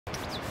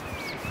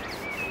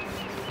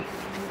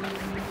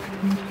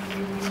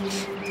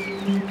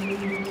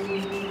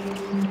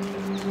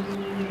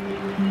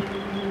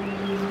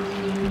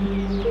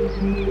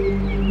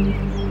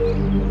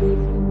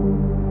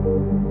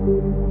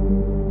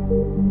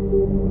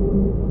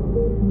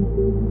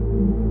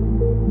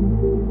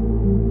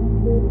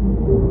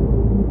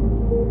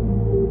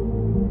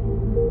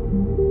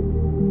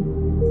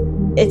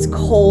it's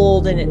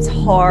cold and it's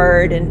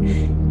hard, and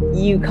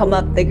you come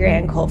up the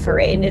Grand Col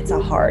Ferret and it's a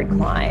hard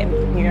climb.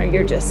 You know,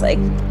 you're just like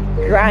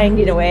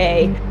grinding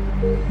away.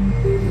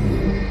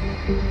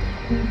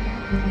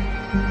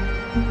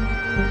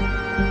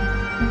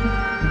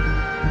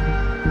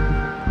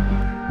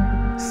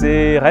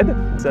 C'est raide,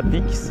 ça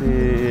pique,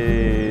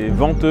 c'est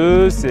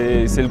venteux,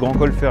 c'est le Grand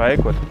Col Ferret,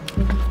 quoi.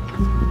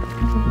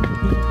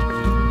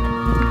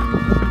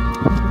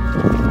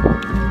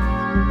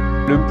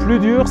 Le plus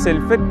dur, c'est le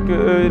fait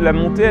que la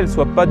montée, elle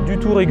soit pas du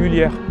tout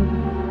régulière.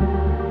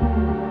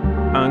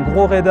 Un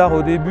gros radar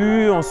au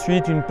début,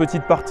 ensuite une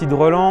petite partie de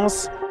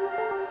relance.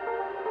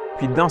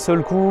 Puis d'un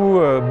seul coup,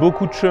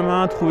 beaucoup de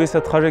chemin, trouver sa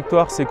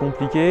trajectoire, c'est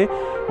compliqué.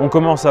 On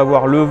commence à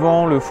avoir le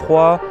vent, le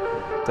froid,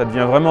 ça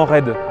devient vraiment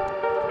raide.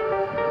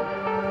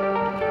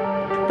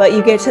 But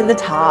you get to the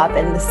top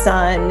and the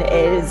sun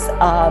is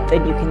up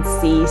and you can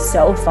see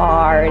so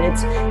far, and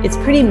it's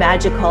pretty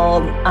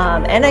magical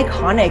and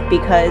iconic,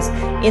 because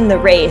in the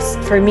race,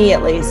 for me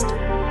at least,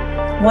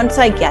 once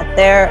I get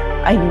there,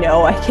 I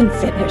know I can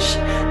finish.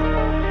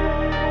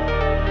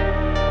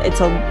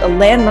 It's a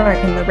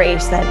landmark in the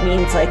race that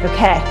means like,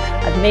 okay,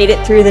 I've made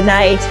it through the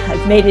night,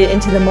 I've made it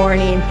into the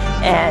morning,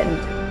 and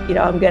you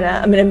know, I'm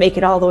gonna make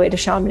it all the way to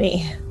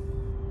Chamonix.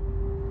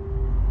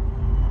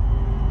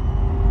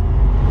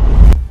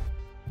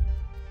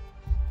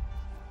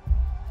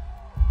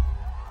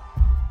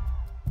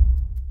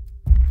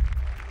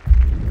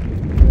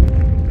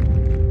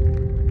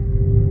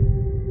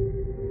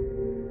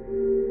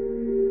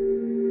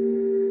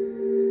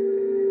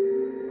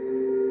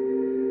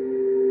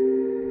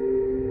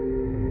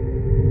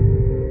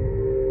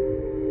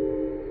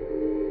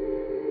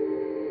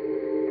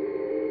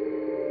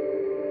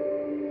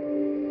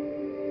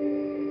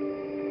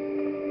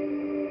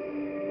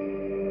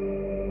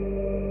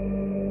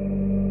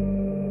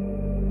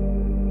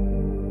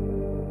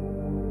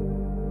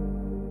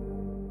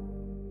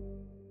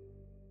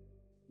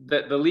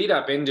 The lead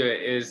up into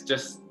it is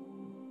just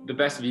the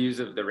best views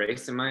of the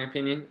race, in my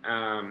opinion.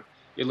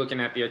 You're looking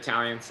at the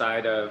Italian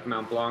side of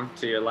Mont Blanc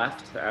to your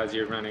left as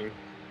you're running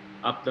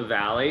up the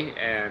valley,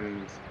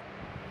 and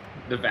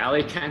the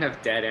valley kind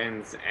of dead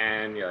ends,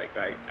 and you're like,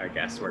 I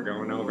guess we're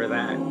going over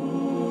that.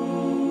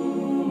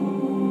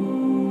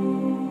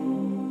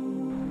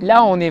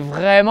 Là, on est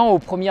vraiment aux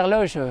premières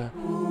loges.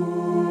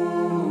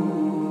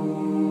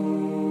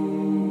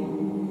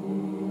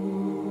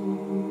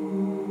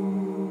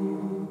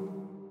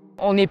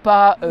 On n'est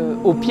pas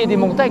au pied des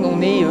montagnes,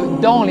 on est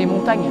dans les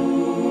montagnes.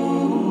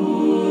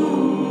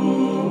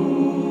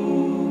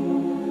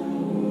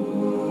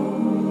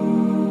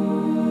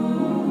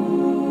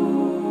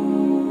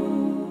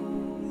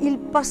 Il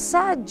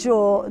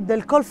passaggio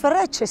del Col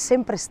Ferret c'è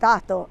sempre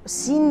stato,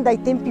 sin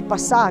dai tempi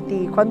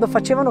passati, quando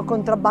facevano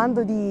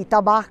contrabbando di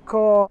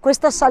tabacco.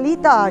 Questa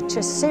salita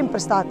c'è sempre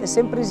stata, è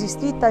sempre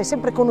esistita, è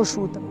sempre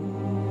conosciuta.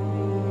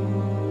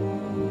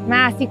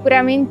 Ma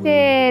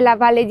sicuramente la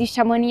valle di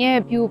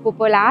Chamonix è più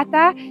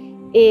popolata,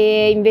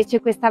 e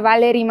invece questa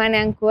valle rimane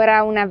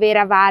ancora una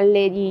vera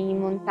valle di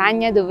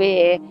montagna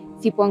dove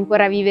si può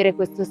ancora vivere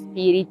questo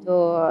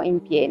spirito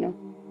in pieno.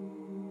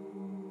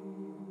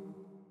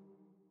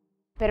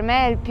 Per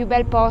me è il più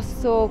bel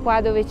posto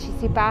qua dove ci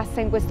si passa,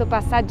 in questo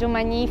passaggio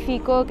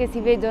magnifico, che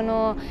si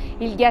vedono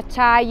il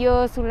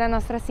ghiacciaio sulla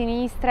nostra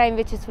sinistra e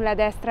invece sulla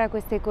destra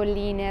queste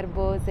colline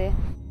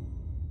erbose.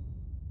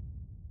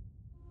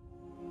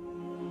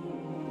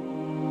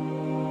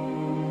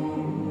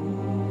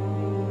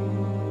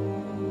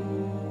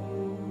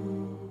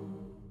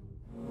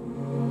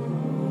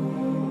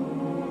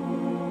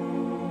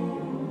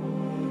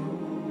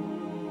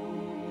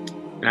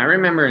 And I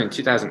remember in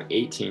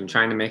 2018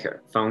 trying to make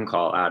a phone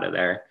call out of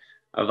there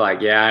of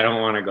like, yeah, I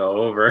don't want to go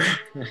over.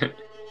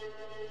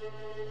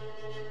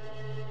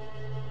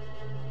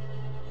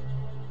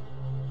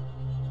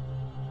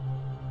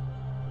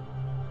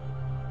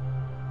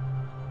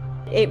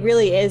 It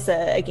really is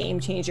a game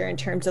changer in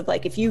terms of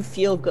like, if you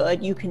feel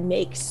good, you can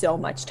make so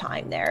much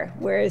time there.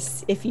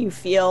 Whereas if you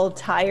feel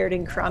tired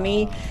and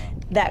crummy,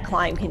 that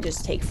climb can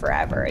just take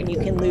forever and you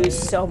can lose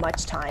so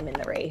much time in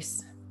the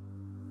race.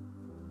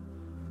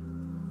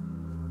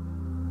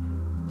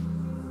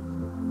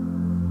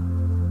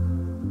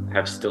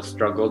 Have still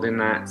struggled in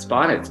that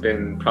spot. It's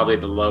been probably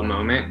the low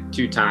moment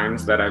 2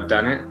 times that I've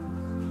done it.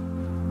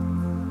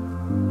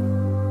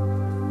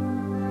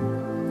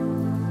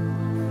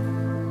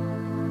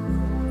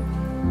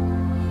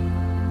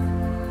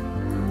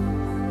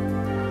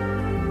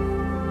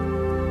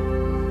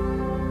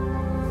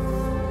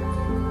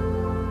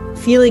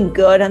 Feeling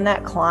good on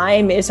that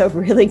climb is a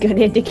really good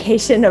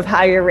indication of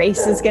how your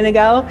race is going to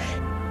go.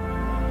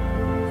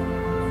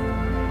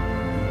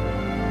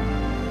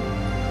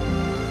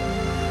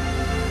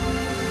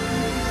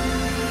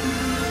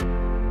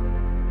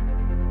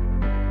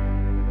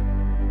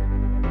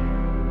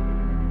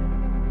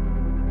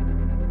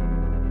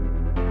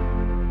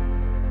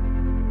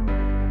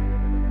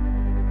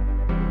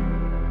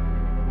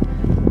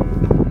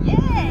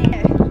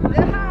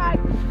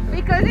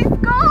 Because it's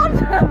cold!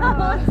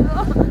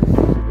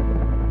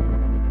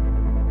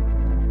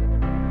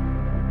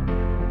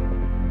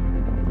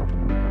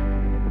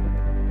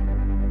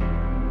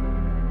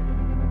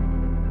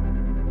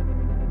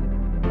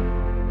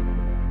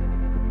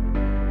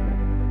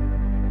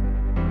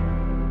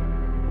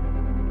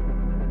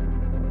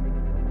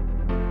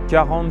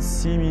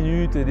 46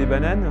 minutes et des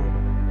bananes.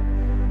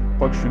 Je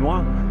crois que je suis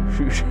loin.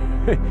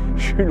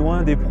 Je suis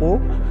loin des pros.